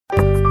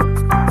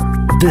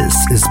This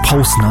is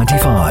Pulse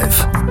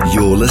 95.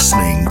 You're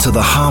listening to the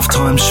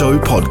Halftime Show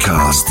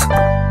podcast.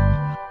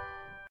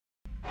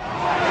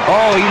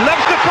 Oh, he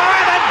loves to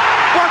fire then.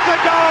 What a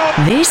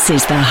goal! This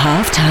is the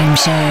Halftime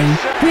Show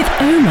with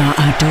Omar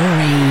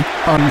Adori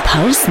on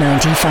Pulse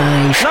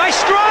 95. Nice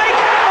strike!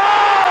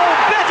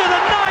 Oh, better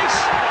than nice!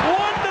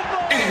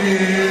 Wonderful!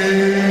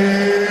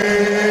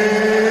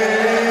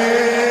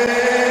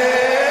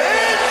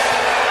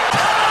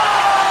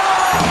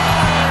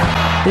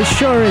 It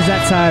sure is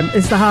that time.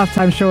 It's the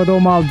Halftime Show with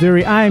Omar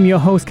Duri. I am your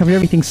host, covering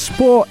everything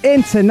sport,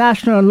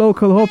 international and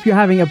local. Hope you're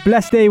having a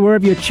blessed day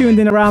wherever you're tuned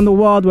in around the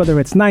world, whether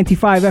it's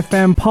 95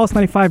 FM,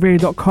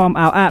 Pulse95Radio.com,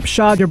 our app,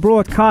 Sharjah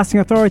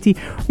Broadcasting Authority,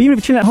 or even if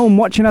you're chilling at home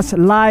watching us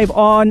live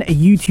on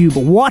YouTube.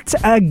 What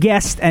a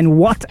guest and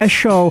what a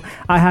show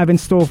I have in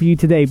store for you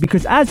today.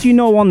 Because as you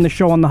know on the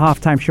show, on the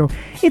Halftime Show,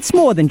 it's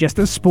more than just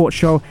a sports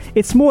show.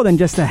 It's more than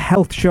just a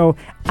health show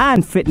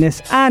and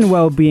fitness and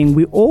well-being.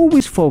 We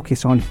always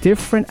focus on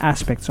different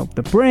aspects of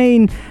the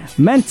brain,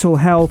 mental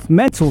health,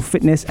 mental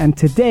fitness, and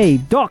today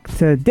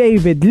Dr.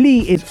 David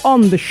Lee is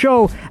on the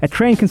show, a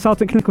trained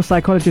consultant, clinical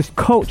psychologist,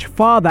 coach,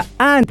 father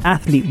and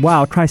athlete.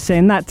 Wow, try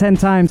saying that 10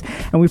 times.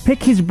 And we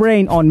pick his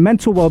brain on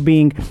mental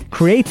well-being,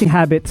 creating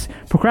habits,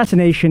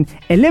 procrastination,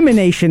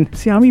 elimination,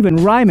 see I'm even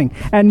rhyming,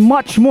 and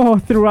much more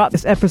throughout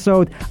this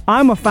episode.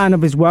 I'm a fan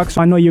of his work,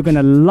 so I know you're going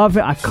to love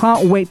it. I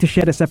can't wait to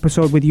share this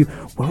episode with you.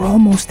 We're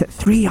almost at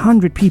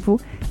 300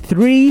 people.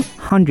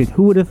 300,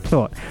 who would have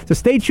thought? So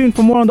stay tuned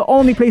for more on the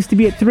only place to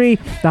be at 3,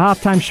 the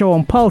Halftime Show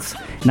on Pulse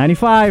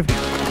 95. This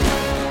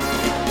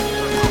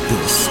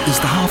is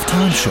the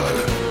Halftime Show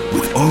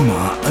with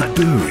Omar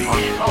Aduri.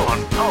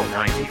 On Pulse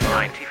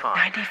 95.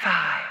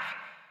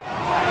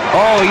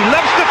 Oh, he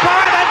loves to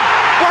fire then.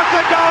 What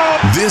a goal!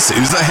 This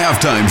is the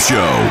Halftime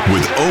Show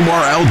with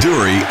Omar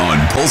Al-Duri on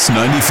Pulse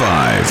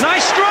 95.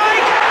 Nice strike!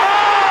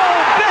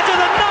 Oh, better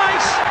than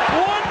nice!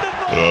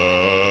 Wonderful!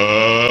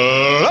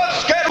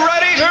 Let's get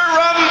ready to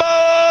rumble!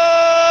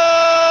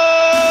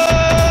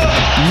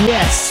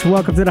 Yes,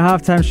 welcome to the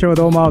Halftime Show with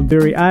Omar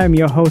Al-Duri. I am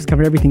your host,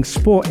 covering everything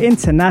sport,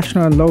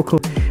 international and local.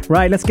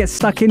 Right, let's get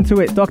stuck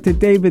into it. Dr.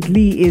 David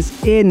Lee is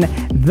in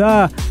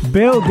the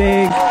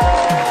building.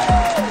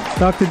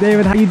 Dr.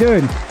 David, how you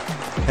doing?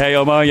 Hey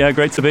Omar, yeah,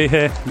 great to be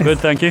here. Good,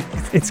 thank you.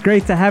 It's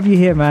great to have you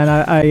here, man.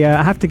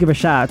 I have to give a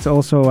shout out to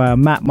also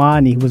Matt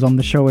Marnie, who was on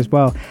the show as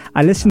well.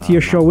 I listened to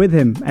your show with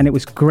him, and it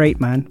was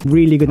great, man.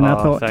 Really good. And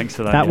I thought thanks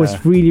for that. That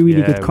was really,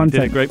 really good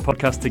content. We did a great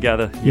podcast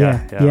together.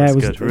 Yeah, it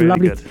was good. Really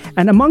lovely. Good.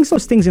 And amongst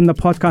those things in the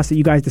podcast that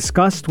you guys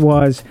discussed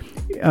was,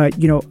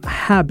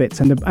 habits,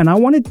 and I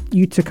wanted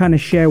you to kind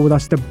of share with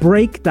us the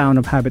breakdown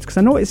of habits, because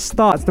I know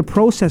the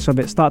process of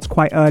it starts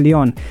quite early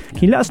on. Can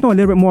you let us know a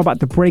little bit more about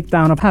the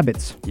breakdown of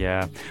habits?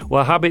 Yeah,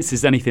 well, habits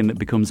is anything that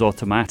becomes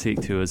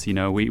automatic to us.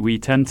 We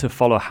tend to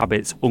follow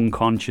habits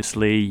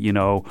unconsciously,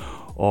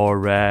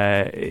 or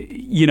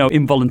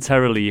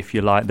involuntarily, if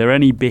you like. There are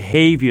any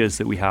behaviors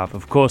that we have.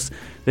 Of course,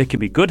 they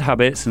can be good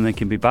habits and they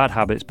can be bad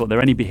habits, but there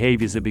are any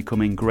behaviors that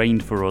become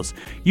ingrained for us,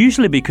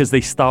 usually because they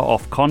start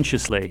off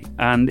consciously.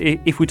 And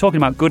if we're talking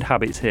about good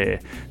habits here,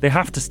 they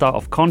have to start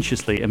off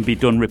consciously and be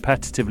done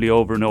repetitively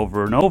over and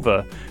over and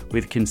over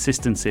with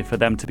consistency for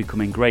them to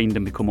become ingrained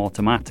and become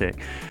automatic.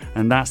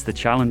 And that's the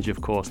challenge,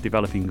 of course,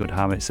 developing good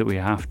habits, that we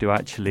have to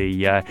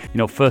actually,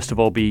 first of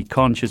all, be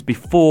conscious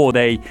before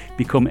they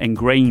become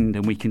ingrained,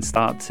 and we can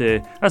start to,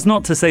 that's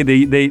not to say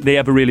they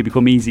ever really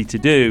become easy to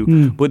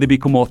do, but they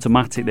become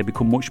automatic. They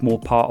become much more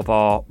part of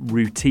our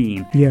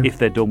routine if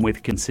they're done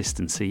with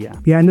consistency.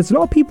 Yeah, and there's a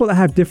lot of people that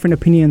have different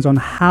opinions on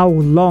how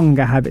long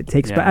a habit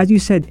takes. But as you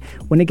said,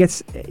 when it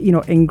gets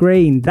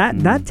ingrained,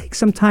 that takes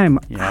some time.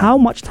 How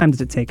much time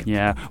does it take?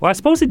 Yeah, well, I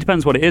suppose it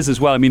depends what it is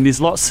as well. I mean, there's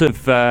lots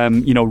of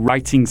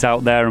writings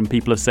out there, and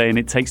people are saying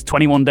it takes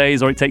 21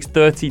 days or it takes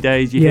 30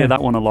 days. You hear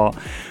that one a lot.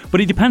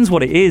 But it depends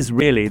what it is,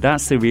 really.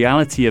 That's the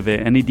reality of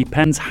it. And it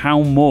depends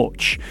how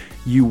much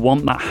you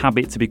want that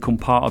habit to become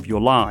part of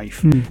your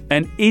life.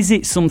 And is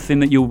it something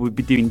that you would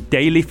be doing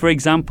daily, for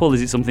example?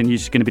 Is it something you're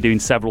just going to be doing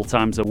several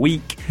times a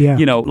week?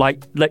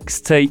 Like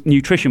let's take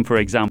nutrition, for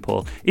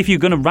example. If you're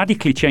going to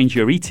radically change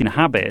your eating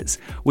habits,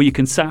 well, you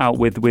can set out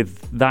with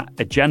that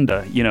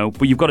agenda,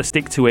 but you've got to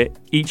stick to it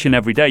each and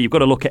every day. You've got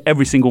to look at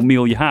every single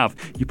meal you have.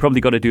 You've probably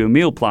got to do a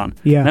meal plan.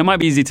 Now, it might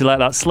be easy to let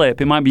that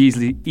slip. It might be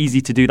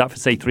easy to do that for,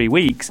 say, 3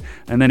 weeks,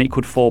 and then it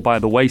could fall by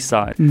the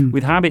wayside.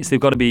 With habits, they've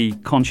got to be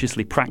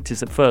consciously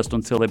practiced at first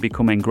until they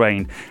become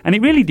ingrained. And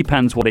it really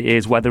depends what it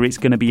is, whether it's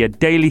going to be a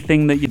daily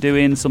thing that you're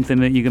doing,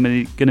 something that you're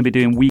going to be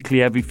doing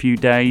weekly every few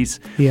days.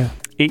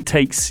 It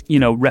takes,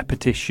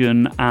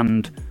 repetition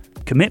and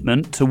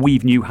commitment to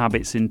weave new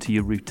habits into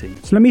your routine.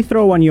 So let me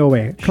throw one your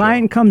way.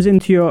 Client comes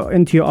into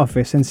your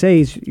office and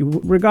says,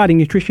 regarding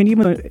nutrition,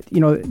 even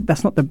though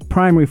that's not the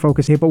primary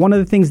focus here, but one of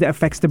the things that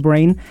affects the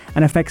brain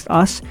and affects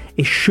us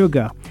is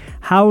sugar.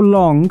 How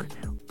long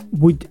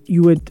would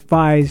you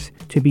advise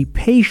to be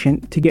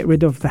patient to get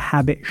rid of the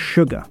habit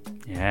sugar?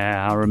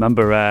 Yeah, I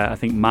remember, I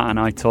think Matt and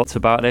I talked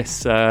about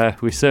this.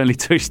 We certainly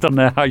touched on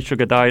the high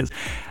sugar diets.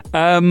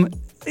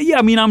 Yeah,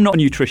 I mean, I'm not a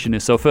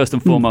nutritionist, so first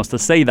and foremost, I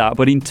say that.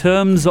 But in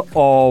terms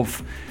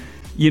of,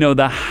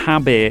 the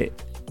habit,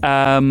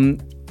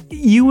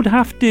 you would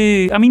have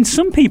to, I mean,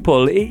 some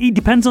people, it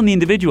depends on the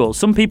individual.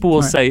 Some people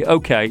will say,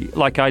 okay,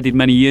 like I did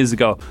many years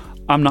ago,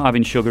 I'm not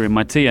having sugar in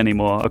my tea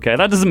anymore. Okay,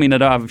 that doesn't mean I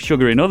don't have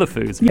sugar in other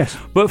foods. Yes.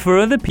 But for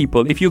other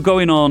people, if you're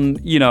going on,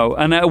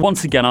 and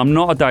once again, I'm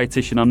not a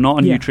dietitian, I'm not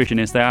a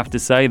nutritionist, I have to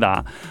say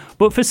that.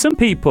 But for some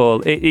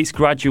people, it's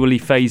gradually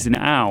phasing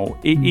it out.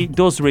 It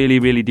does really,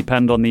 really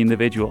depend on the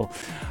individual.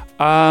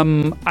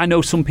 I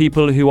know some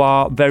people who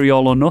are very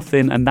all or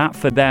nothing, and that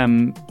for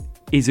them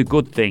is a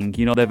good thing.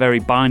 They're very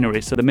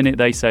binary. So the minute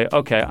they say,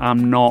 okay,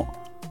 I'm not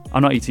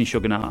eating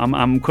sugar now,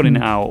 I'm cutting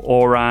it out,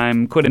 or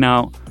I'm cutting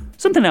out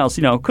something else,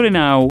 cutting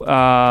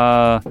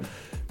out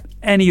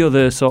any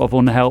other sort of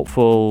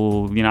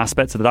unhelpful,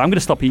 aspects of that. I'm going to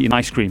stop eating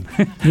ice cream,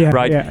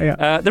 right?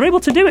 They're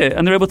able to do it,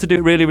 and they're able to do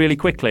it really, really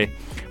quickly.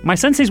 My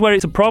sense is where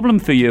it's a problem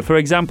for you, for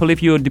example,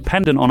 if you're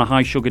dependent on a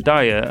high sugar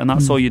diet, and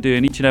that's all you're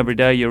doing each and every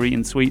day, you're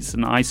eating sweets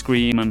and ice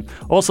cream and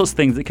all sorts of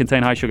things that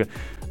contain high sugar,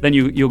 then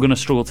you're going to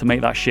struggle to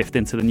make that shift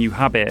into the new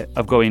habit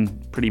of going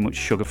pretty much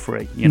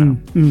sugar-free,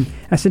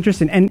 That's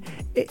interesting. And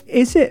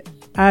is it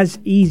as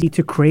easy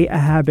to create a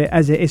habit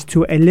as it is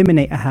to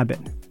eliminate a habit?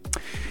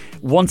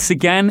 Once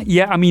again,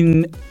 I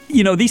mean,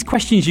 these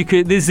questions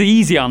there's the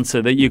easy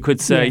answer that you could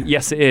say,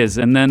 yes, it is.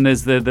 And then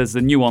there's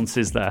the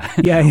nuances there.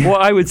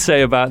 What I would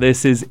say about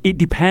this is it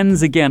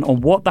depends again on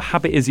what the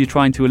habit is you're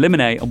trying to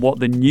eliminate and what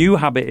the new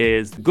habit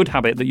is, the good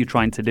habit that you're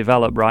trying to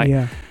develop, right?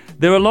 Yeah.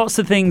 There are lots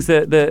of things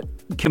that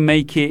can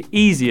make it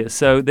easier.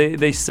 So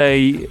they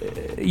say,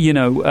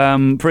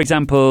 for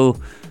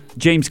example,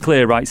 James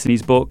Clear writes in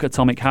his book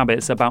Atomic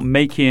Habits about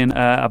making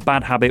a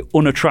bad habit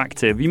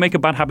unattractive. You make a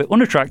bad habit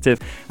unattractive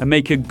and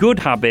make a good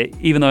habit,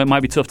 even though it might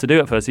be tough to do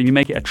at first, if you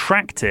make it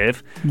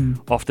attractive,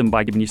 often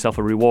by giving yourself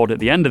a reward at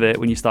the end of it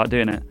when you start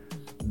doing it,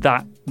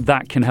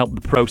 that can help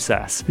the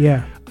process.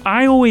 Yeah.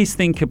 I always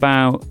think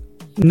about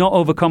not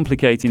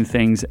overcomplicating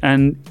things,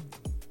 and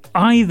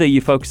either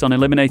you focus on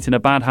eliminating a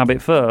bad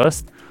habit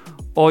first,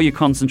 or you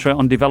concentrate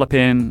on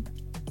developing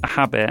a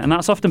habit, and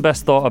that's often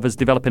best thought of as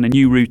developing a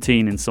new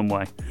routine in some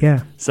way.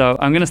 Yeah. So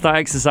I'm going to start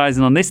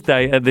exercising on this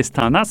day at this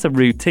time. That's a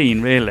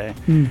routine, really.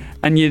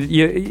 And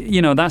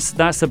you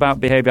that's about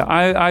behavior.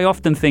 I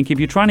often think if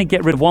you're trying to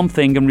get rid of one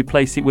thing and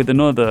replace it with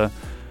another,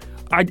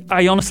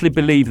 I honestly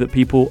believe that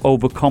people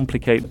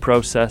overcomplicate the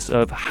process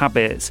of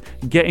habits,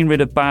 getting rid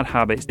of bad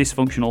habits,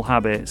 dysfunctional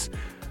habits,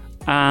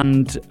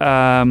 and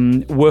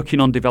working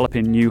on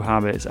developing new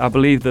habits. I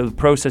believe that the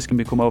process can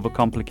become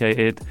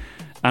overcomplicated,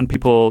 and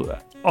people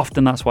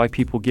often that's why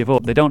people give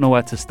up. They don't know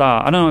where to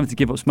start. I don't know whether to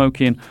give up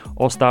smoking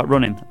or start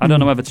running. I don't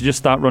know whether to just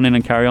start running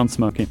and carry on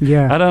smoking.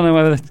 Yeah. I don't know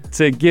whether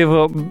to give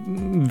up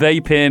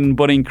vaping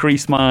but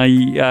increase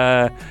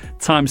my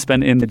time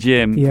spent in the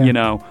gym.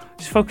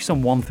 Just focus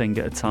on one thing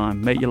at a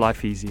time. Make your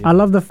life easier. I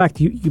love the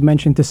fact you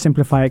mentioned to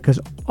simplify it,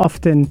 because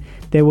often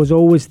there was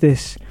always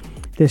this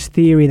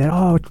theory that,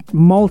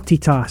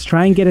 multitask,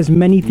 try and get as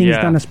many things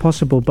done as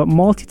possible, but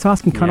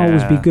multitasking can't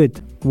always be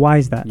good. Why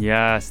is that?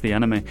 Yeah, it's the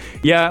enemy.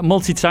 Yeah,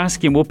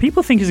 multitasking. Well,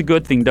 people think it's a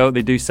good thing, don't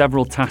they? Do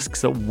several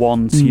tasks at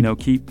once,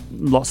 keep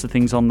lots of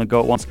things on the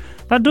go at once.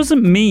 That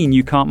doesn't mean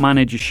you can't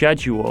manage a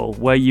schedule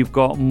where you've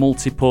got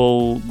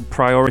multiple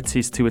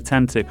priorities to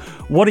attend to.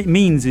 What it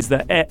means is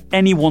that at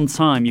any one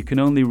time, you can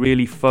only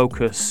really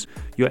focus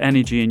your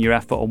energy and your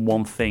effort on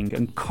one thing.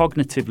 And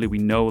cognitively, we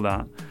know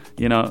that.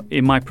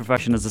 In my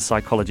profession as a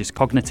psychologist,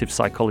 cognitive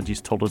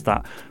psychologists told us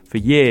that for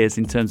years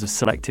in terms of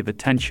selective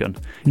attention.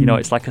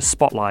 It's like a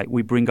spotlight.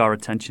 We bring our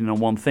attention on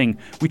one thing.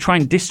 We try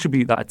and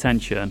distribute that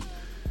attention.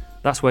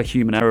 That's where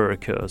human error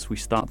occurs. We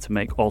start to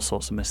make all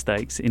sorts of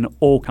mistakes in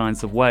all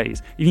kinds of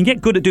ways. You can get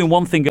good at doing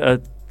one thing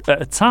at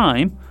a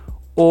time,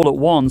 all at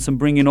once, and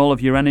bringing all of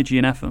your energy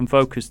and effort and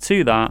focus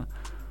to that.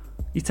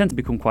 You tend to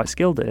become quite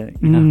skilled at it.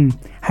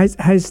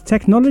 Has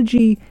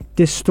technology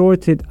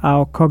distorted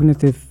our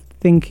cognitive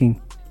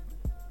thinking?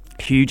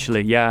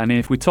 Hugely, yeah. And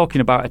if we're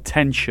talking about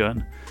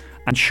attention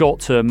and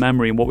short-term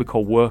memory and what we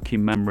call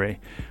working memory,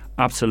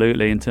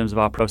 absolutely, in terms of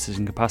our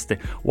processing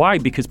capacity. Why?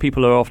 Because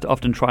people are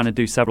often trying to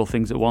do several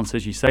things at once,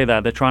 as you say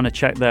there. They're trying to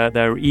check their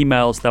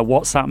emails, their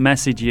WhatsApp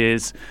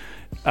messages,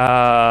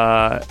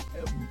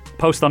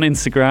 post on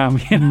Instagram,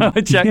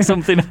 check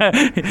something.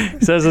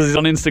 It says as he's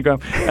on Instagram.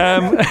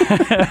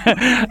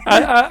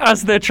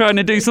 As they're trying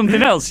to do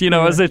something else,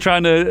 as they're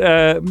trying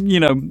to,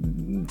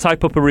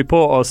 type up a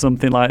report or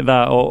something like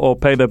that, or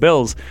pay their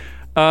bills.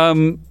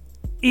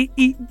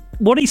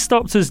 What he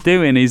stopped us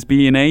doing is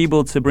being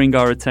able to bring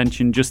our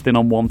attention just in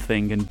on one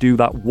thing and do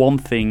that one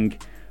thing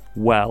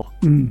well,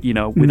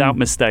 without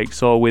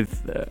mistakes, or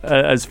with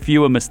as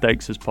fewer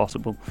mistakes as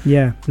possible.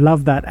 Yeah,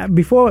 love that.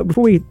 Before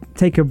we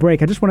take a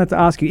break, I just wanted to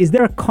ask you, is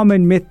there a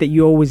common myth that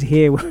you always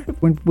hear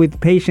with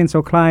patients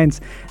or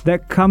clients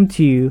that come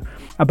to you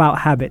about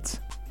habits?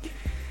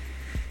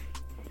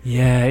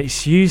 Yeah,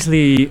 it's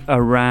usually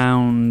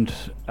around,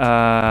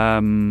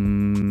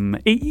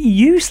 it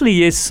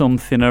usually is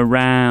something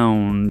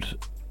around,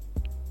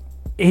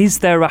 is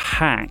there a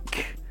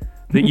hack?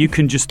 that you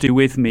can just do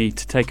with me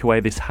to take away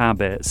this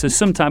habit. So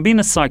sometimes, being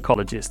a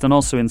psychologist and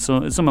also in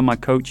some of my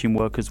coaching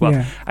work as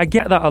well, I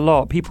get that a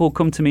lot. People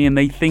come to me and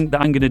they think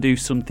that I'm going to do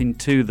something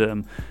to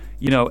them,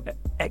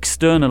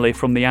 externally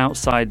from the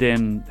outside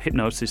in,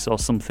 hypnosis or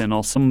something,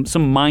 or some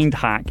mind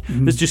hack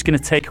that's just going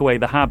to take away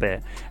the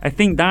habit. I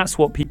think that's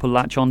what people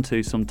latch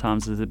onto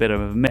sometimes as a bit of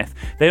a myth.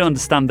 They don't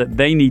understand that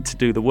they need to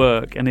do the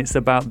work, and it's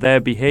about their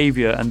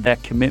behavior and their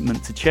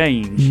commitment to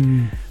change.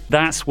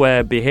 That's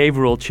where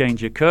behavioral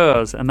change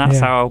occurs, and that's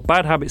how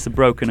bad habits are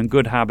broken and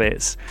good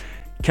habits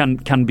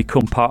can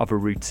become part of a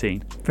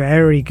routine.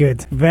 Very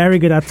good. Very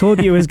good. I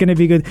told you it was going to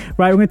be good.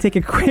 Right, we're going to take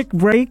a quick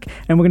break,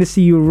 and we're going to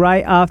see you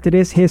right after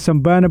this. Here's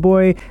some Burna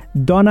Boy,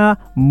 Donna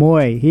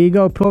Moy. Here you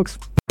go, folks.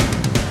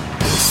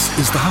 This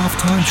is the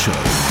Halftime Show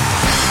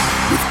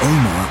with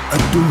Omar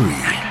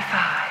Adouri.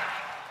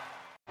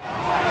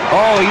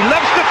 Oh, he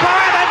loves the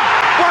fire then.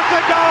 What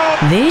a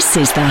goal! This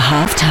is the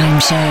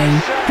Halftime Show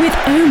with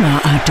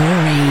Omar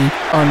Adouri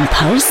on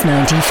Pulse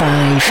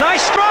 95.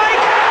 Nice strike!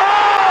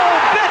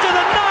 Oh, better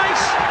than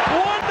nice!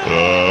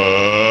 Wonderful!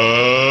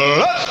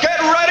 Let's get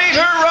ready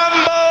to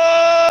rumble!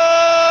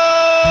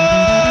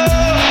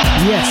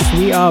 Yes,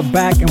 we are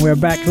back, and we're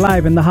back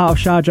live in the heart of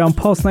Sharjah on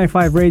Pulse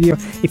 95 Radio.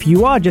 If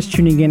you are just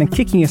tuning in and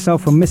kicking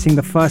yourself for missing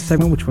the first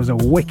segment, which was a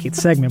wicked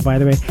segment, by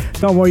the way,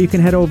 don't worry, you can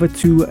head over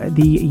to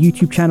the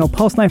YouTube channel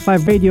Pulse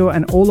 95 Radio,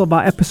 and all of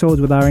our episodes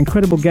with our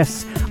incredible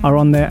guests are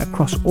on there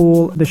across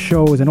all the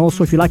shows. And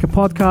also, if you like a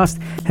podcast,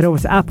 head over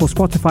to Apple,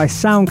 Spotify,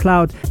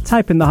 SoundCloud,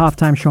 type in the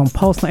Halftime Show on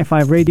Pulse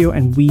 95 Radio,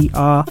 and we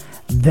are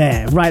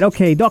there. Right,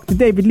 okay, Dr.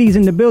 David Lee's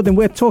in the building.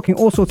 We're talking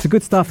all sorts of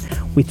good stuff.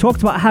 We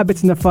talked about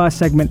habits in the first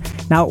segment.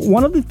 Now,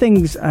 one of the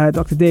things,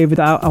 Dr. David,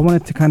 I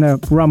wanted to kind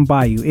of run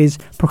by you is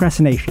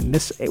procrastination.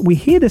 We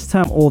hear this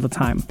term all the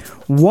time.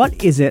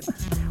 What is it?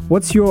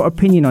 What's your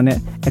opinion on it?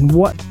 And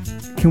what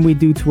can we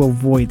do to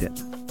avoid it?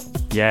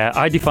 Yeah,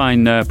 I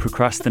define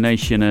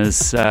procrastination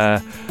as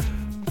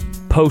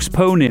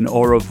postponing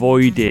or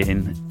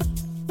avoiding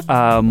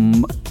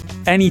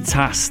any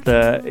task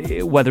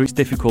that, whether it's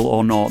difficult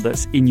or not,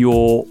 that's in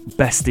your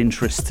best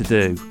interest to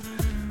do.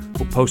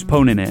 But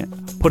postponing it,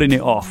 putting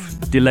it off,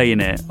 delaying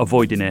it,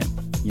 avoiding it,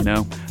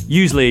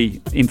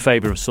 usually in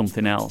favour of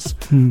something else.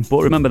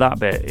 But remember that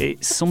bit,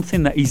 it's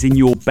something that is in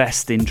your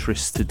best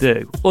interest to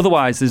do.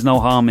 Otherwise, there's no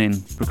harm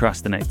in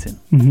procrastinating.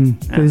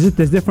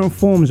 There's different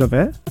forms of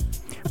it.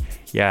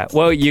 Yeah,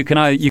 well, you can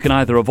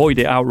either avoid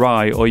it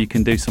outright, or you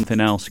can do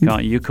something else,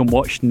 can't you? You can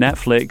watch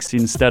Netflix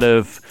instead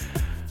of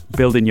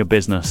building your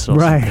business or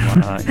something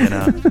like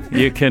that,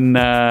 You can,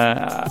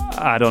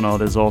 I don't know,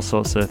 there's all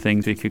sorts of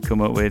things we could come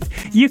up with.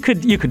 You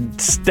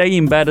could stay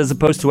in bed as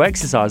opposed to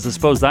exercise. I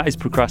suppose that is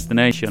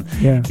procrastination.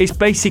 Yeah. It's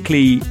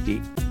basically,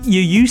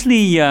 you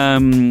usually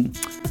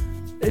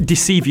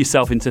deceive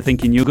yourself into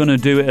thinking you're going to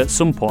do it at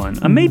some point,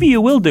 and maybe you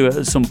will do it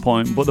at some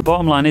point, but the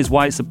bottom line is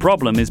why it's a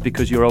problem is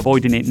because you're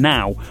avoiding it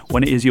now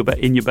when it is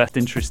in your best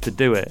interest to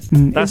do it.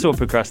 That's what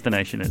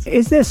procrastination is.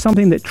 Is there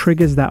something that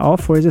triggers that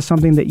off, or is there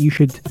something that you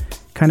should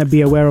kind of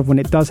be aware of when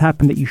it does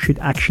happen, that you should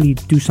actually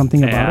do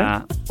something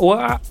about it?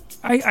 Well,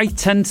 I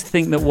tend to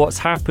think that what's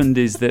happened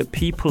is that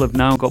people have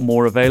now got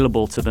more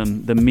available to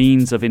them the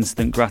means of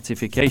instant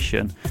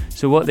gratification.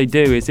 So what they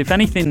do is, if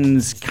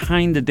anything's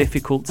kind of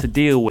difficult to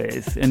deal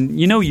with, and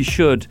you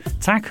should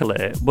tackle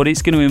it, but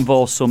it's going to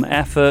involve some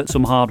effort,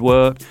 some hard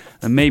work,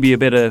 and maybe a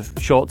bit of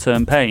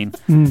short-term pain,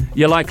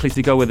 you're likely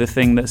to go with a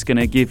thing that's going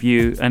to give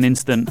you an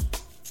instant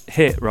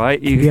hit,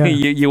 right?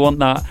 You want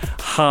that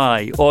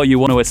high, or you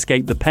want to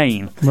escape the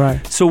pain.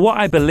 Right. So what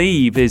I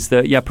believe is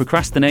that,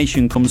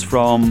 procrastination comes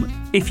from,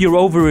 if you're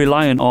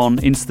over-reliant on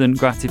instant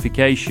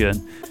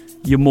gratification,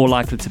 you're more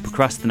likely to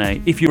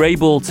procrastinate. If you're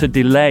able to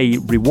delay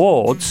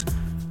rewards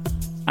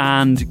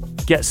and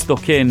get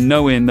stuck in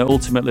knowing that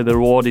ultimately the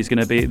reward is going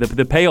to be,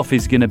 the payoff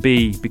is going to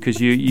be because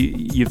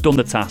you've done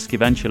the task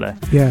eventually,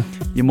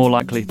 you're more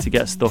likely to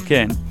get stuck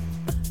in.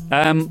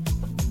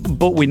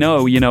 But we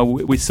know,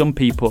 with some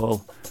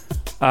people,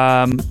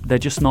 they're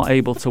just not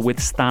able to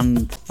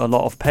withstand a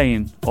lot of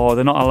pain, or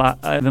they're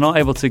not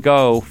able to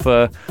go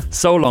for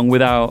so long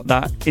without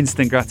that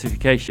instant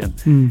gratification.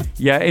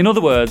 Yeah, in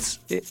other words,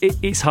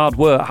 it's hard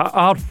work.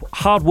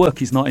 Hard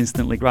work is not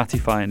instantly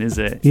gratifying, is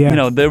it?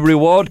 Yeah. The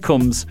reward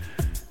comes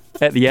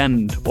at the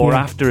end or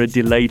after a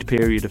delayed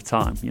period of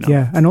time.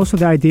 Yeah, and also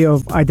the idea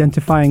of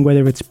identifying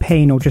whether it's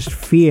pain or just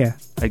fear.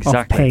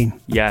 Of pain.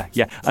 Yeah.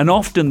 And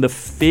often the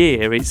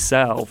fear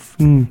itself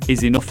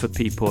is enough for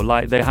people.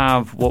 Like, they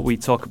have what we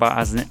talk about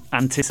as an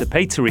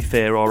anticipatory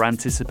fear or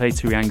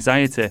anticipatory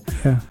anxiety.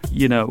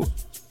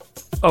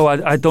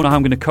 I don't know how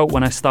I'm going to cope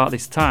when I start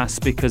this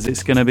task because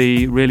it's going to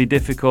be really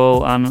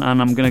difficult and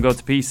I'm going to go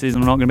to pieces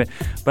and I'm not going to be...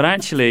 But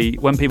actually,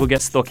 when people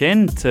get stuck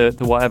into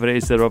whatever it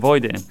is they're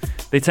avoiding,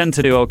 they tend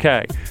to do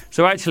okay.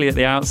 So actually, at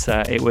the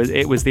outset, it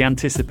was the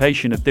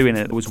anticipation of doing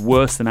it that was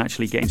worse than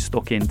actually getting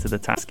stuck into the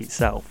task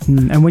itself.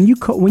 And when you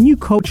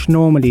coach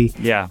normally,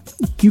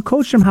 you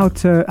coach them how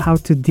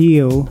to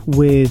deal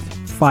with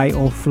fight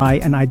or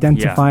flight, and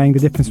identifying the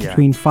difference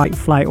between fight,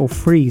 flight, or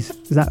freeze.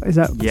 Is that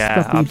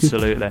yeah, stuff that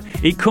absolutely.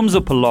 It comes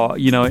up a lot,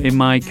 in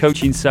my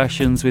coaching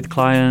sessions with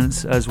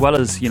clients, as well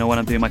as when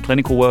I'm doing my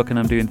clinical work and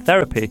I'm doing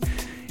therapy,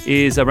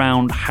 is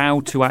around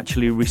how to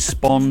actually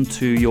respond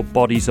to your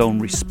body's own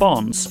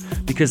response,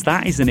 because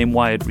that is an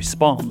inwired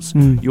response.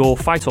 Your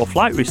fight or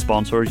flight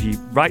response, or as you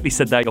rightly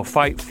said there, your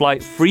fight,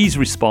 flight, freeze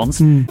response,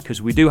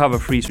 because we do have a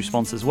freeze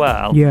response as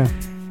well. Yeah.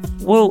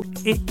 Well,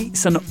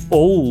 it's an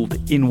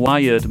old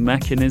inwired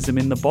mechanism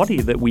in the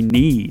body that we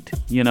need.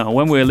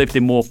 When we lived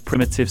in more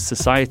primitive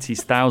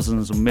societies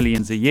thousands and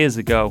millions of years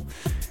ago,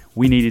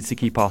 we needed to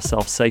keep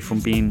ourselves safe from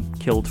being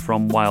killed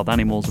from wild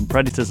animals and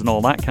predators and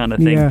all that kind of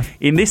thing. Yeah.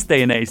 In this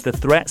day and age, the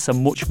threats are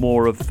much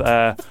more of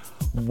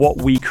what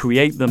we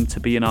create them to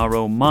be in our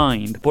own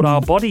mind. But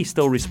our body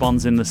still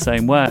responds in the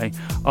same way.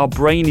 Our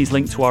brain is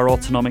linked to our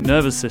autonomic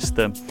nervous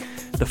system.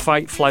 The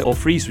fight, flight, or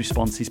freeze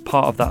response is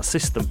part of that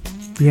system.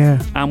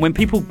 Yeah. And when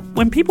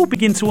people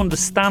begin to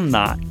understand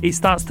that, it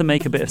starts to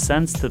make a bit of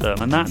sense to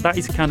them. And that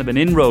is kind of an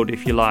inroad,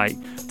 if you like,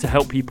 to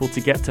help people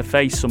to get to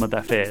face some of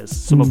their fears,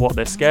 some of what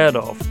they're scared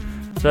of.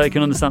 So they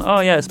can understand,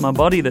 oh yeah, it's my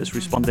body that's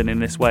responding in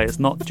this way. It's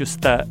not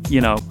just that,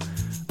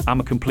 I'm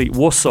a complete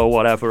wuss or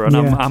whatever, and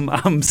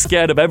I'm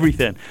scared of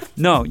everything.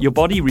 No, your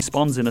body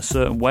responds in a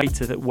certain way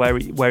to where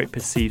it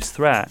perceives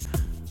threat.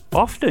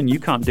 Often you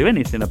can't do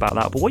anything about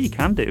that, but what you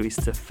can do is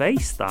to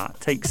face that,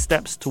 take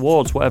steps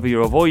towards whatever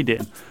you're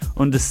avoiding,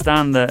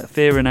 understand that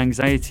fear and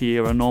anxiety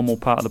are a normal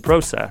part of the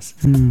process,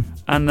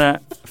 and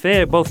that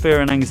both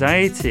fear and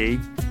anxiety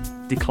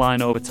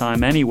decline over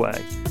time anyway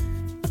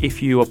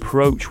if you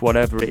approach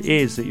whatever it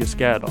is that you're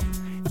scared of.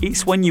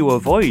 It's when you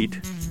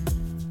avoid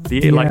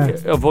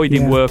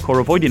avoiding work or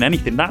avoiding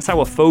anything. That's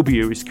how a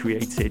phobia is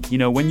created.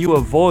 When you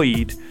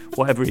avoid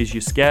whatever it is you're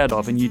scared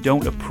of and you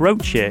don't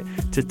approach it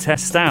to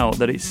test out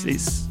that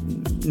it's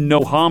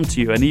no harm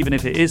to you, and even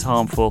if it is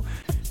harmful,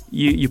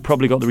 you've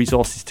probably got the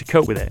resources to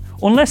cope with it.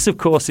 Unless, of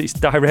course, it's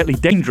directly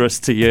dangerous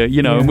to you,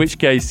 in which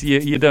case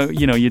you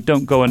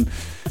don't go and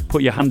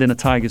put your hand in a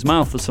tiger's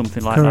mouth or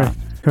something like that.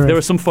 Correct. There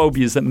are some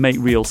phobias that make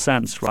real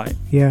sense, right?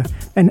 Yeah,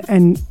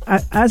 and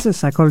as a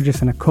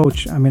psychologist and a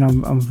coach, I mean,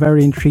 I'm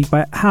very intrigued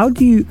by how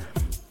do you,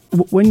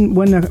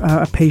 when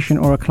a patient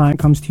or a client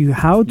comes to you,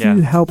 how do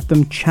you help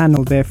them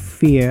channel their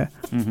fear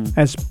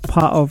as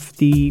part of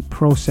the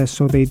process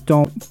so they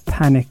don't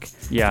panic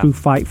through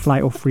fight,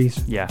 flight, or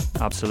freeze? Yeah,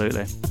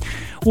 absolutely.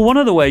 Well, one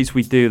of the ways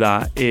we do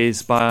that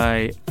is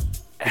by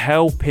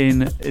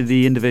helping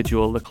the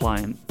individual, the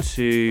client,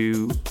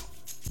 to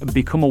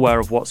become aware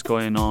of what's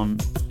going on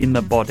in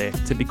the body,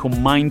 to become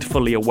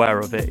mindfully aware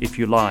of it, if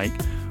you like,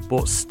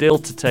 but still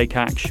to take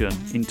action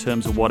in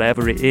terms of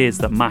whatever it is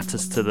that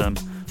matters to them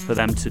for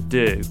them to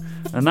do.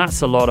 And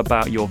that's a lot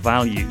about your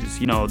values.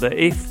 That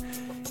if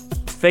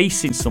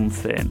facing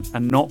something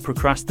and not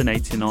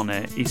procrastinating on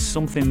it is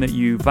something that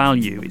you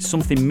value, it's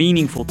something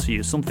meaningful to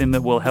you, something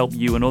that will help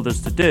you and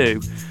others to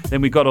do,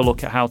 then we've got to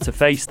look at how to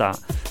face that.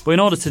 But in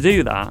order to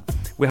do that,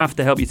 we have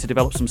to help you to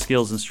develop some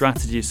skills and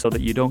strategies so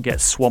that you don't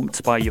get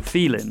swamped by your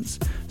feelings,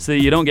 so that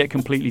you don't get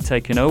completely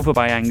taken over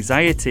by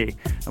anxiety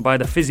and by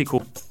the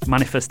physical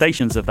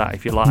manifestations of that,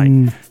 if you like.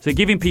 So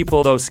giving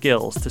people those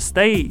skills to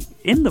stay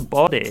in the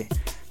body,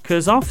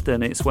 because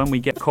often it's when we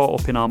get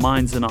caught up in our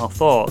minds and our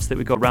thoughts that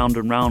we go round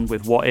and round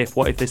with what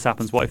if this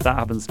happens, what if that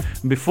happens,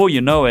 and before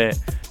you know it,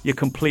 you're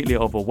completely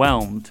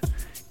overwhelmed.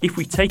 If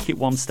we take it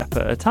one step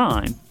at a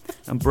time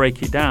and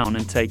break it down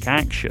and take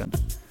action,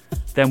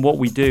 then what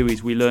we do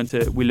is we learn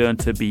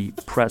to be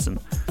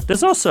present.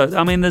 There's also,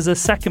 there's a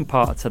second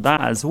part to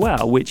that as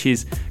well, which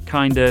is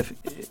kind of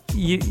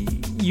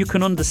you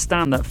can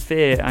understand that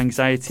fear,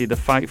 anxiety, the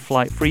fight,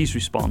 flight, freeze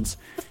response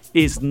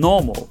is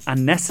normal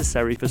and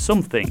necessary for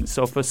some things.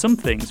 So for some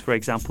things, for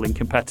example, in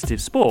competitive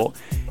sport,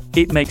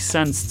 it makes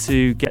sense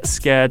to get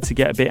scared, to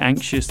get a bit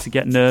anxious, to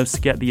get nerves,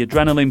 to get the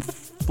adrenaline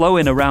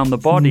flowing around the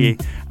body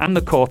and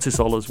the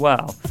cortisol as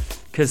well,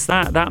 because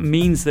that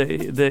means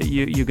that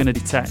you're going to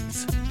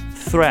detect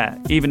threat,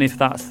 even if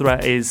that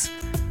threat is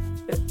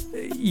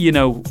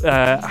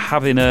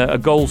having a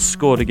goal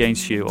scored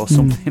against you or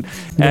something.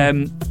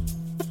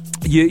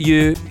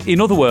 You in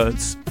other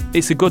words,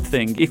 it's a good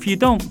thing. If you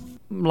don't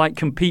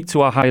compete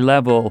to a high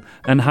level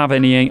and have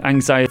any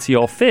anxiety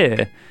or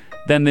fear,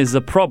 then there's a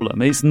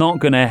problem. It's not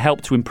going to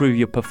help to improve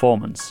your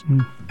performance.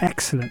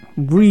 Excellent.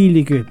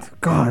 Really good.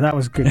 God, that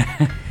was good.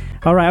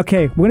 All right,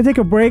 okay, we're going to take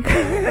a break.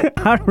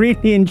 I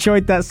really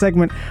enjoyed that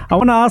segment. I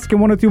want to ask him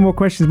one or two more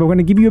questions, but we're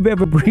going to give you a bit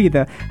of a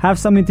breather, have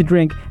something to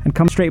drink, and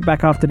come straight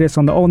back after this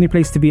on the only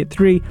place to be at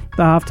 3,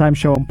 the Halftime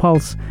Show on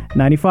Pulse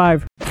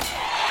 95.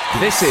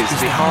 This is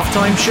the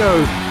Halftime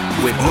Show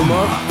with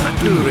Umar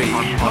Abduri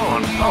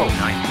on Pulse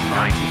 95.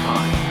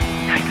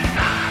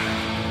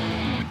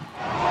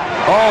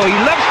 Oh, he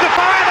loves to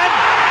fire then.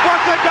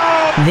 What a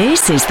goal!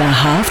 This is the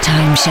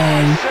Halftime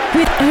Show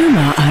with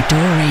Omar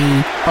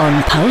Adori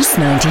on Pulse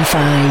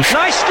 95.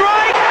 Nice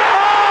strike!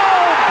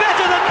 Oh,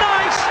 better than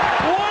nice!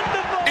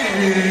 Wonderful!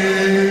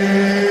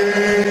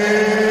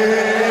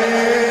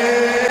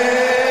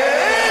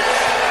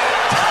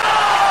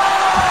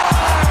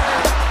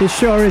 It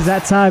sure is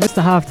that time. It's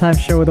the halftime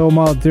show with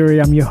Omar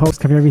Duri. I'm your host,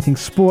 covering everything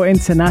sport,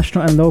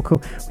 international and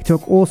local. We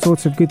talk all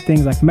sorts of good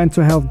things like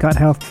mental health, gut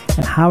health,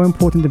 and how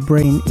important the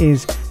brain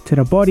is to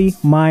the body,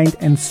 mind,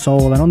 and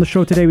soul. And on the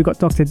show today, we got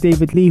Dr.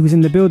 David Lee, who's in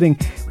the building,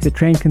 who's a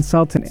trained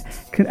consultant,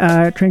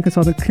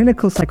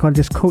 clinical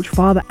psychologist, coach,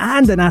 father,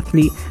 and an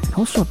athlete, and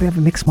also a bit of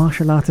a mixed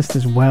martial artist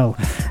as well.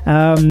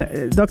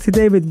 Dr.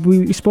 David,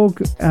 we spoke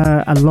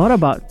a lot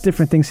about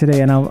different things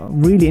today, and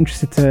I'm really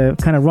interested to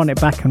kind of run it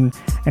back and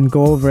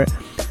go over it.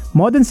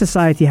 Modern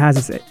society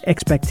has its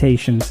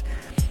expectations.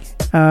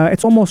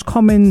 It's almost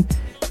common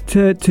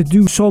to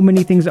do so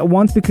many things at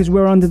once because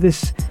we're under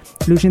this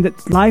illusion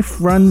that life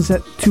runs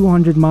at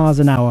 200 miles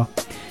an hour.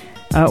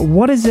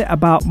 What is it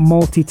about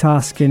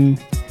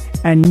multitasking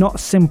and not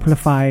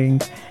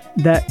simplifying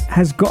that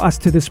has got us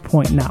to this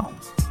point now?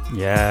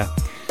 Yeah.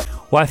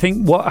 Well, I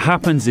think what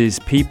happens is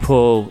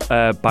people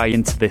buy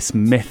into this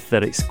myth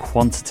that it's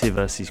quantity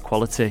versus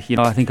quality. You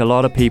know, I think a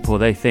lot of people,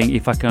 they think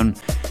if I can,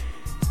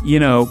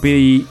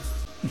 be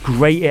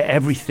great at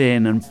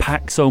everything and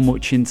pack so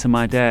much into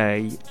my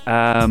day,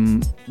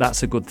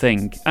 that's a good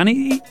thing. And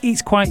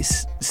it's quite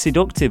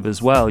seductive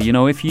as well. You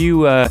know, if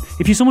you're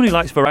someone who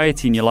likes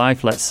variety in your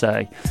life, let's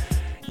say,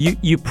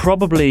 you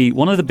probably,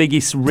 one of the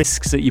biggest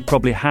risks that you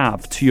probably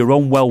have to your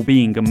own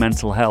well-being and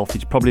mental health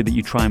is probably that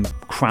you try and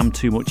cram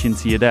too much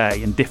into your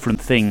day and different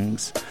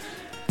things.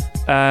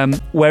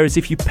 Whereas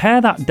if you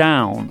pare that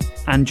down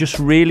and just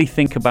really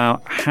think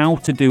about how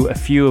to do a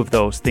few of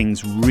those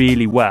things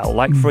really well,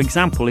 like for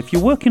example, if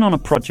you're working on a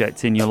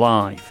project in your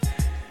life,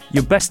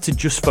 you're best to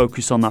just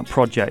focus on that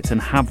project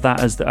and have that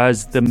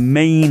as the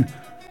main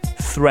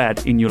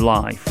thread in your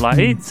life.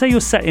 Like say you're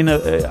setting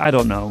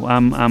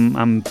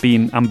I'm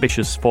being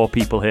ambitious for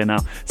people here now,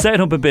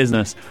 setting up a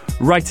business,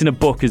 writing a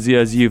book as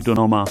you've done,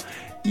 Omar.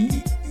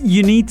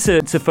 You need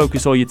to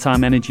focus all your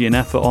time, energy and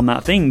effort on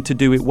that thing to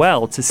do it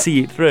well, to see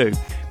it through.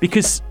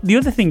 Because the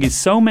other thing is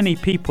so many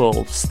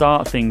people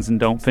start things and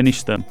don't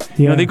finish them. Yeah.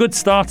 You know, they're good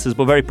starters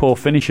but very poor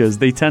finishers.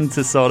 They tend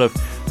to sort of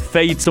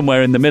fade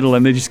somewhere in the middle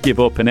and they just give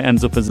up and it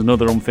ends up as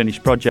another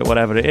unfinished project,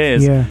 whatever it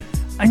is. Yeah.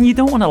 And you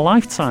don't want a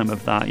lifetime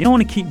of that. You don't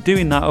want to keep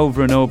doing that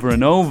over and over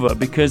and over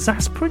because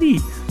that's pretty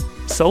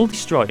soul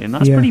destroying.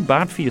 That's pretty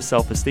bad for your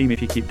self-esteem if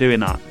you keep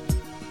doing that.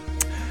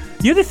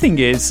 The other thing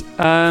is,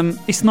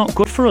 it's not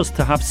good for us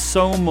to have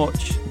so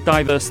much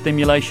diverse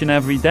stimulation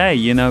every day,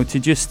 to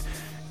just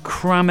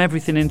cram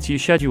everything into your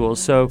schedule.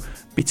 So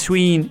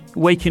between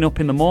waking up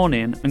in the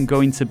morning and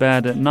going to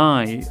bed at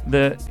night,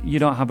 that you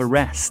don't have a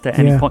rest at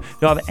any point.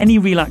 You don't have any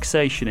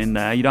relaxation in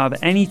there. You don't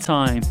have any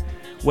time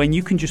when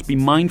you can just be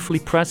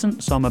mindfully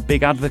present. So I'm a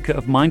big advocate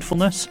of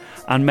mindfulness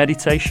and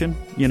meditation,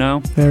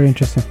 Very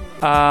interesting.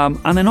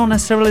 And they're not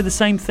necessarily the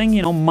same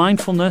thing.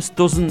 Mindfulness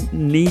doesn't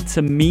need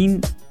to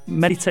mean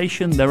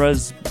meditation. There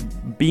is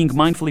being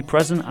mindfully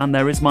present and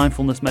there is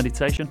mindfulness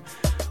meditation.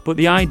 But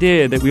the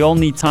idea that we all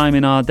need time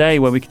in our day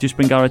where we could just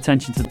bring our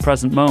attention to the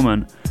present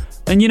moment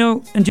and,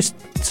 and just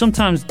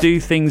sometimes do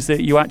things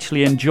that you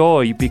actually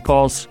enjoy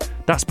because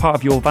that's part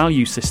of your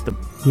value system.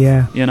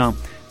 Yeah.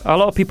 A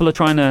lot of people are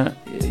trying to,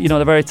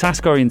 they're very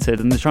task oriented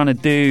and they're trying to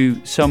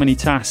do so many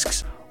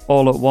tasks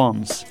all at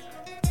once.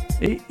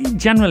 It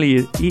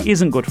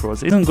isn't good for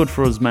us. It isn't good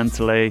for us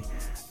mentally.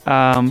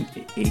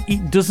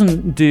 It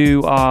doesn't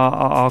do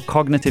our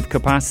cognitive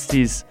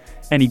capacities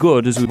any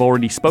good, as we've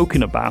already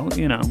spoken about,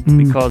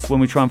 because when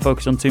we try and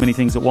focus on too many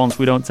things at once,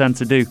 we don't tend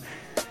to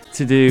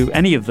do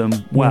any of them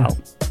well.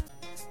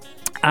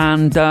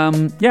 And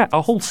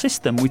our whole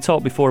system, we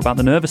talked before about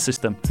the nervous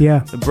system. Yeah.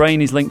 The brain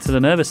is linked to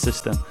the nervous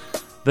system.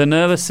 The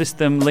nervous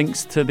system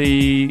links to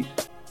the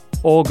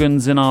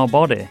organs in our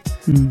body.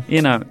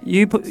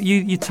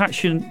 You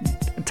tax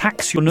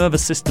your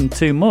nervous system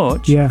too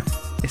much,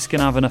 it's going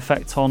to have an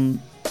effect on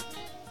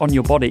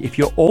your body. If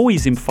you're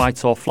always in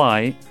fight or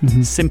flight,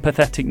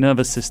 sympathetic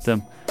nervous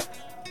system,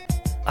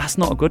 that's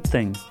not a good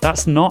thing.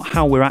 That's not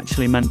how we're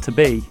actually meant to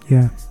be.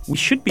 Yeah. We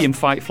should be in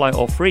fight, flight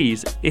or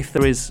freeze if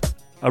there is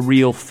a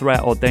real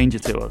threat or danger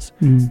to us.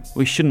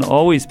 We shouldn't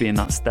always be in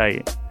that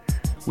state.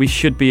 We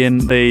should be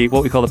in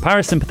what we call the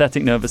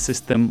parasympathetic nervous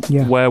system,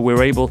 where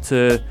we're able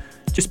to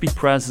just be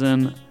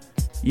present,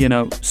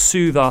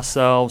 soothe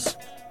ourselves,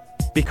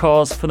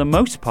 because for the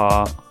most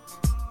part,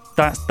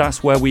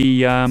 that's where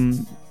we're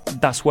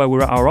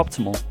at our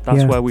optimal.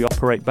 That's where we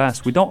operate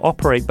best. We don't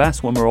operate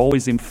best when we're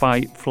always in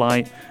fight,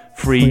 flight,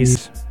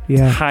 freeze,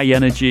 high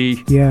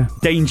energy,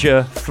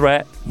 danger,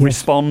 threat,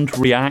 respond,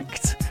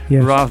 react,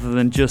 rather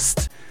than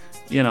just,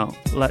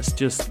 let's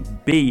just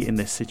be in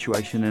this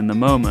situation in the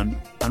moment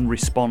and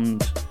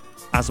respond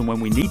as and when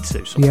we need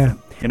to. Yeah.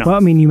 Well, I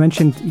mean, you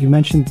mentioned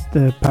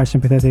the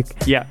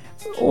parasympathetic. Yeah.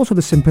 Also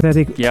the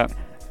sympathetic. Yeah.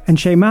 And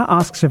Shayma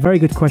asks a very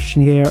good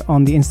question here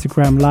on the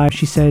Instagram Live.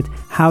 She said,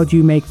 how do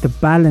you make the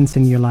balance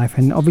in your life?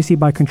 And obviously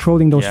by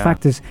controlling those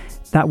factors,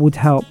 that would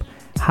help.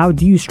 How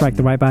do you strike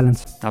the right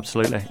balance?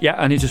 Absolutely. Yeah,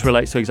 and it just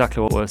relates to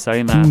exactly what we were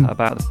saying there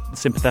about the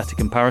sympathetic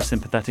and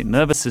parasympathetic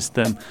nervous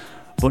system.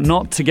 But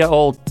not to get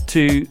all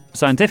too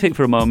scientific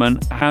for a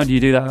moment, how do you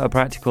do that at a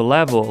practical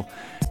level?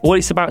 Well,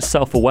 it's about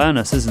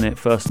self-awareness, isn't it,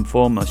 first and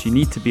foremost? You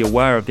need to be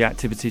aware of the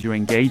activities you're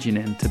engaging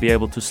in to be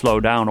able to slow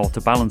down or to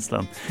balance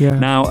them. Yeah.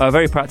 Now, at a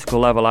very practical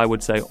level, I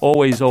would say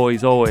always,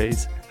 always,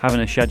 always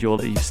having a schedule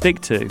that you stick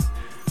to.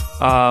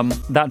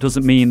 That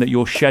doesn't mean that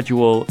your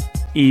schedule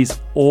is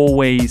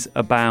always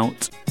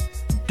about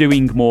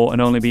doing more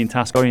and only being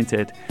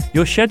task-oriented.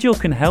 Your schedule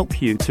can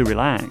help you to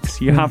relax.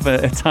 You have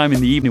a time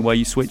in the evening where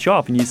you switch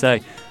off and you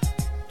say,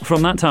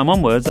 from that time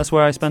onwards, that's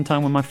where I spend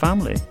time with my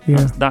family.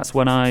 Yeah. That's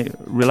when I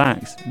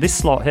relax. This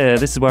slot here,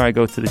 this is where I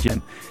go to the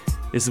gym.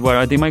 This is where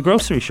I do my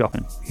grocery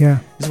shopping. Yeah.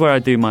 This is where I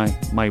do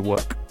my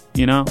work.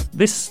 You know,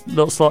 this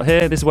little slot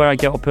here, this is where I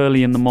get up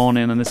early in the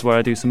morning, and this is where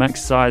I do some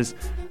exercise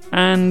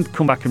and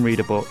come back and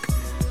read a book.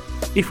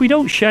 If we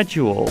don't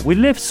schedule, we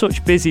live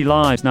such busy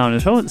lives now, and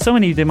there's so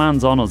many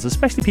demands on us,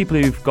 especially people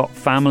who've got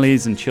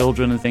families and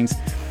children and things.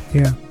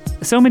 Yeah.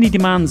 So many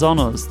demands on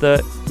us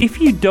that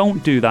if you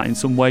don't do that in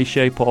some way,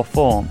 shape or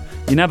form,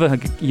 you're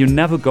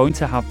never going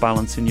to have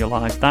balance in your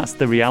life. That's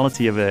the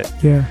reality of it.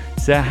 Yeah.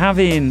 So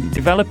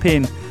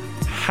developing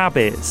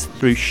habits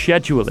through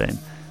scheduling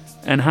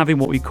and having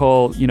what we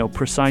call,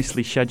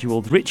 precisely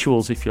scheduled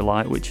rituals, if you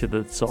like, which are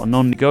the sort of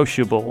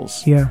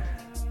non-negotiables,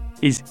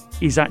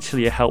 is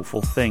actually a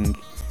helpful thing.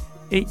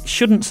 It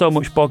shouldn't so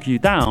much bog you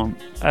down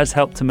as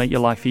help to make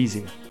your life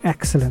easier.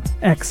 Excellent.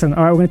 All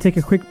right, we're going to take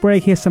a quick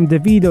break. Here's some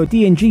Davido,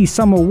 D&G,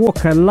 Summer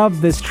Walker.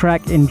 Love this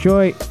track.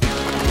 Enjoy.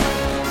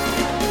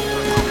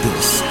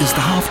 This is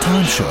the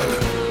Halftime Show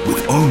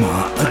with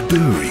Omar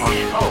Adouri.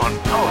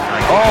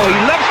 Oh, he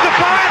loves to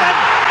fire that.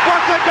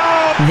 What a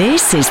goal!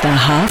 This is the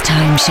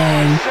Halftime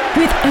Show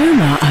with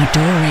Omar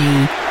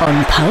Adouri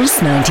on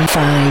Pulse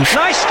 95.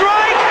 Nice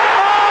strike!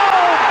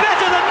 Oh,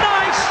 better than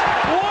nice!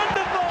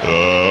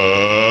 Wonderful!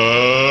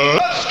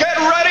 Let's get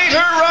ready to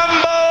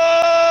rumble!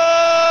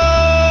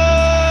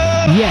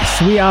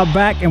 Yes, we are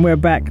back, and we're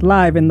back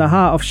live in the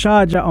heart of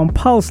Sharjah on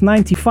Pulse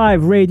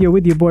 95 Radio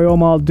with your boy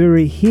Omar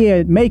Adouri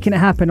here, making it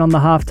happen on the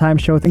Halftime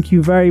Show. Thank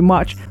you very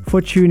much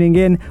for tuning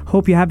in.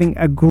 Hope you're having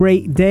a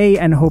great day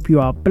and hope you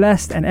are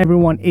blessed and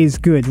everyone is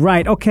good.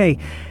 Right, okay.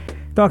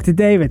 Dr.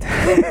 David,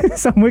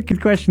 some wicked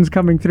questions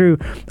coming through.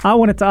 I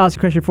wanted to ask a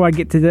question before I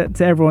get to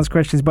everyone's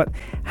questions, but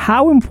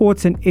how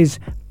important is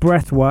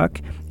breath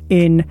work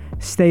in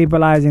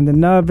stabilizing the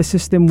nervous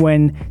system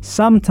when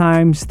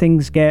sometimes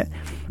things get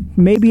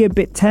maybe a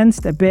bit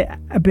tensed, a bit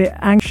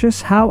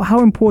anxious? How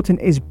important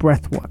is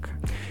breath work?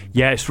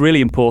 Yeah, it's really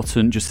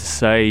important just to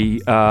say,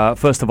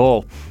 first of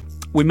all,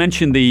 we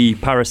mentioned the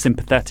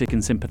parasympathetic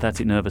and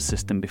sympathetic nervous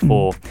system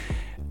before.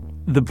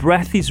 The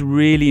breath is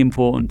really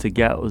important to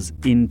get us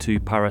into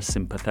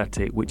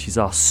parasympathetic, which is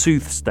our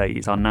soothe state,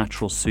 is our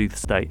natural soothe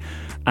state.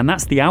 And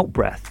that's the out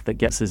breath that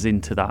gets us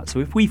into that. So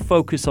if we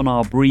focus on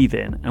our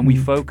breathing and we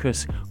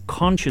focus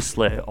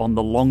consciously on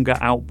the longer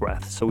out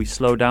breath, so we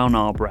slow down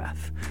our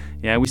breath.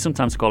 Yeah, we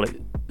sometimes call it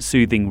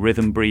soothing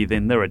rhythm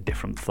breathing. There are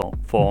different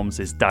forms.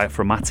 There's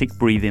diaphragmatic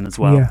breathing as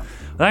well. Yeah.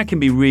 That can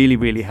be really,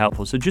 really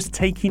helpful. So just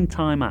taking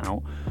time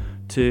out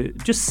to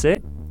just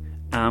sit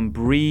and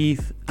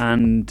breathe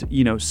and,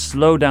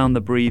 slow down the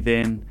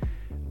breathing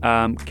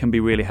can be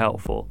really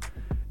helpful.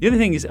 The other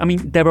thing is,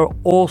 there are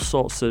all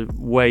sorts of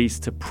ways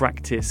to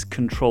practice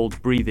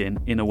controlled breathing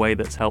in a way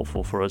that's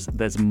helpful for us.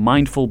 There's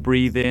mindful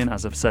breathing,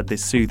 as I've said,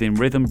 there's soothing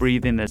rhythm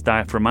breathing, there's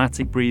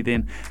diaphragmatic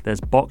breathing, there's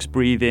box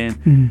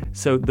breathing.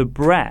 So the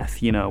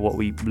breath, what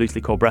we loosely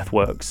call breath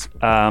works,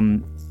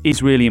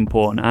 is really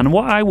important. And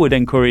what I would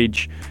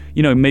encourage,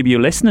 maybe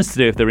your listeners to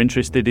do if they're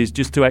interested is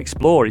just to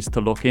explore, is to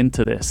look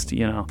into this,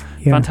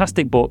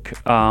 Fantastic book,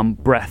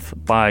 Breath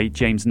by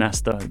James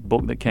Nestor, a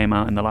book that came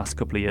out in the last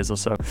couple of years or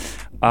so.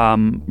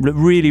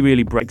 Really,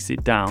 really breaks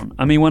it down.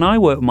 When I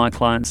work with my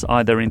clients,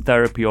 either in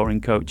therapy or in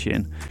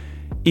coaching,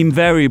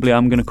 invariably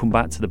I'm going to come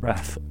back to the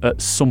breath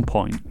at some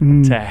point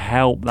to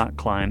help that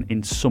client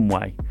in some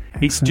way.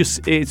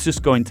 Excellent. It's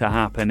just going to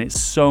happen.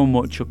 It's so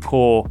much a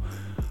core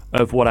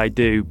of what I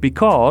do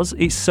because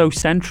it's so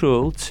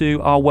central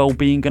to our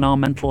well-being and our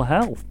mental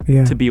health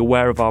to be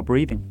aware of our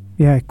breathing.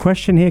 Yeah,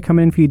 question here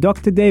coming in for you.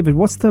 Dr. David,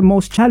 what's the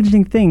most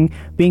challenging thing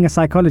being a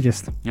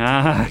psychologist?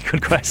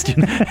 Good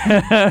question.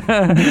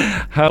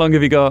 How long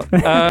have you got?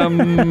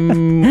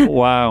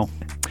 Wow.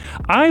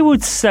 I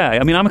would say,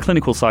 I'm a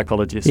clinical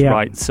psychologist,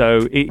 right?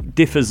 So it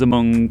differs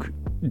among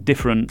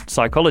different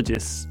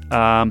psychologists.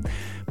 But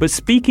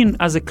speaking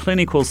as a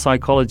clinical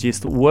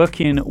psychologist,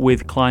 working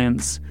with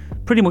clients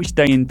pretty much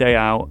day in, day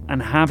out,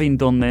 and having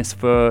done this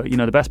for,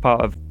 the best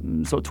part of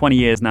sort of 20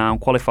 years now,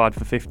 qualified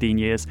for 15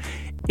 years,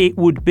 it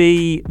would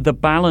be the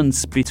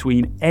balance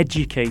between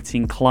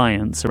educating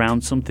clients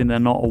around something they're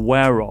not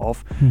aware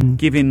of,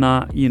 giving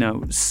that,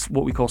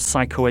 what we call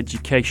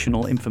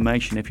psychoeducational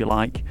information, if you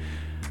like,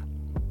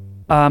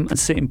 and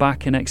sitting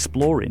back and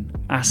exploring,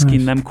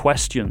 asking them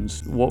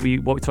questions, what we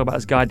talk about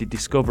as guided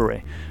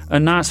discovery.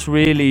 And that's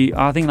really,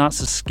 I think that's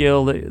a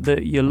skill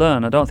that you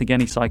learn. I don't think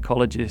any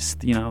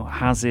psychologist,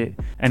 has it,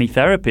 any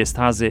therapist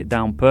has it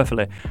down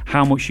perfectly.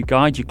 How much you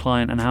guide your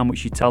client and how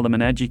much you tell them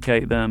and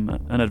educate them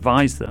and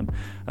advise them,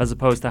 as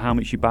opposed to how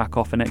much you back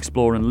off and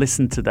explore and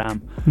listen to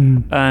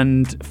them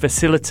and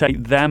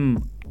facilitate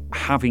them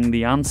having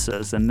the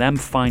answers and them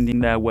finding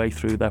their way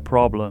through their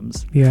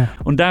problems. Yeah.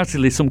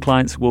 Undoubtedly, some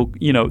clients will,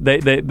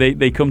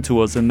 they come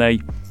to us and they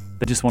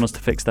just want us to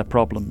fix their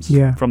problems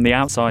from the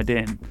outside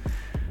in,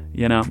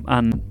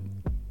 and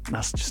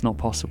that's just not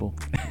possible.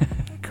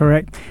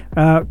 Correct.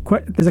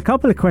 There's a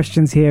couple of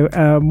questions here,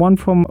 one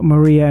from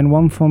Maria and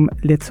one from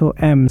Little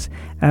M's.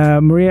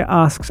 Maria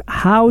asks,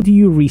 how do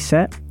you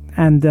reset?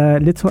 And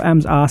Little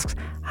M's asks,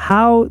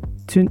 how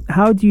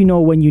do you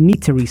know when you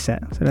need to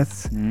reset? So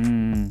that's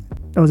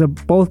those are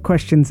both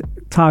questions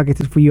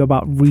targeted for you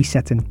about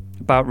resetting.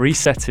 About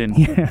resetting.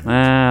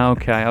 Yeah.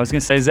 Okay. I was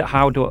going to say, is it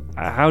how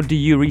do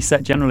you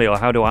reset generally, or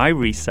how do I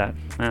reset?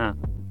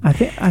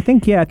 I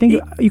think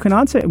you can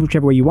answer it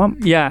whichever way you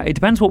want. Yeah, it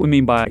depends what we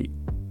mean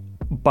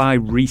by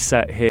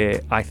reset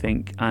here, I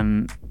think.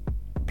 And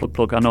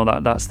plug. I know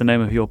that's the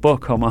name of your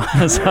book, Omar.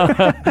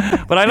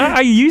 But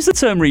I use the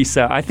term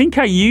reset. I think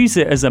I use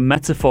it as a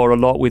metaphor a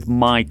lot with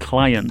my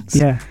clients.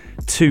 Yeah.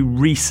 To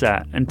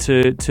reset and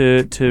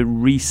to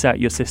reset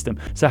your system.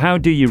 So how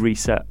do you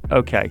reset?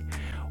 Okay.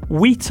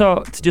 We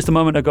talked just a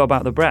moment ago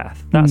about the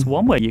breath. That's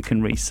one way you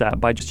can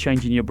reset, by just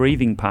changing your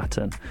breathing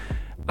pattern.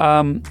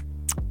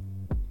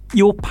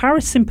 Your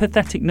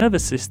parasympathetic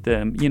nervous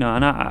system,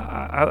 and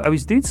I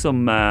was doing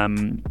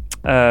some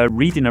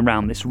reading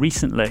around this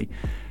recently,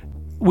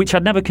 which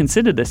I'd never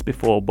considered this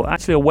before, but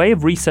actually a way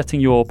of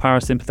resetting your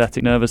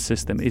parasympathetic nervous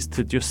system is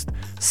to just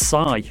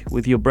sigh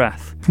with your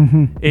breath.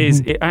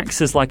 It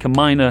acts as like a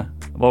minor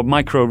or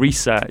micro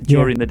reset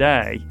during the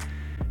day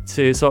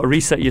to sort of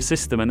reset your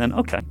system and then,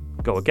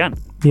 go again.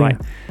 Right.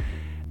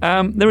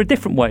 There are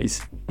different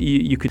ways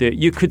you could do it.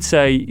 You could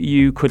say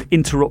you could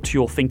interrupt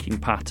your thinking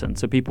pattern.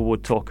 So people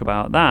would talk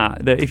about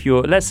that if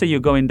let's say you're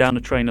going down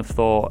a train of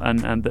thought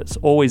and that's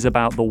always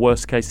about the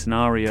worst case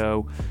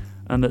scenario,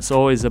 and that's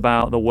always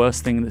about the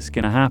worst thing that's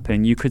going to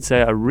happen, you could say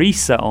a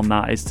reset on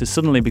that is to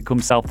suddenly become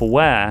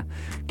self-aware,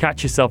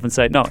 catch yourself and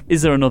say, no,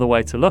 is there another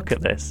way to look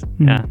at this?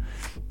 Yeah,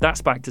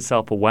 that's back to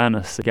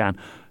self-awareness again.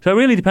 So it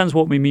really depends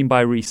what we mean by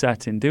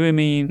resetting. Do we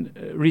mean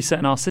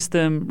resetting our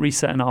system,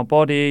 resetting our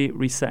body,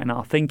 resetting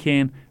our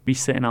thinking,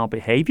 resetting our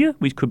behavior,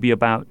 which could be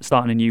about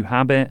starting a new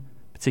habit,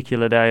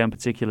 particular day and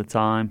particular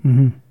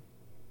time?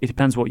 It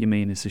depends what you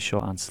mean is the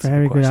short answer.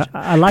 Very to the question. good.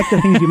 I like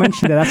the things you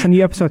mentioned there. That's a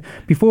new episode.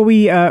 Before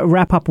we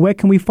wrap up, where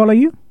can we follow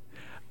you?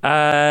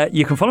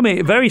 You can follow me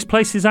at various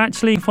places,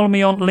 actually. Follow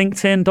me on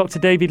LinkedIn, Dr.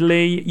 David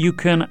Lee. You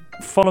can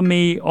follow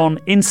me on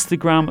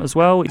Instagram as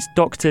well. It's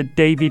Dr.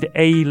 David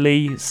A.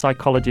 Lee,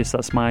 psychologist.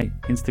 That's my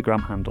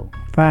Instagram handle.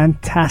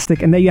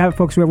 Fantastic. And there you have it,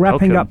 folks. We're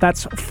wrapping up.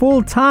 That's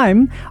full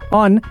time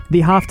on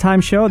the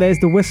Halftime Show. There's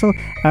the whistle.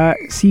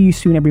 See you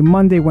soon every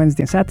Monday,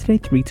 Wednesday, and Saturday,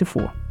 3 to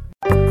 4.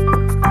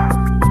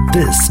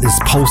 This is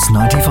Pulse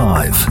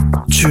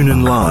 95. Tune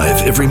in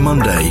live every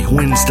Monday,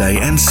 Wednesday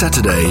and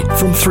Saturday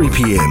from 3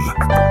 p.m.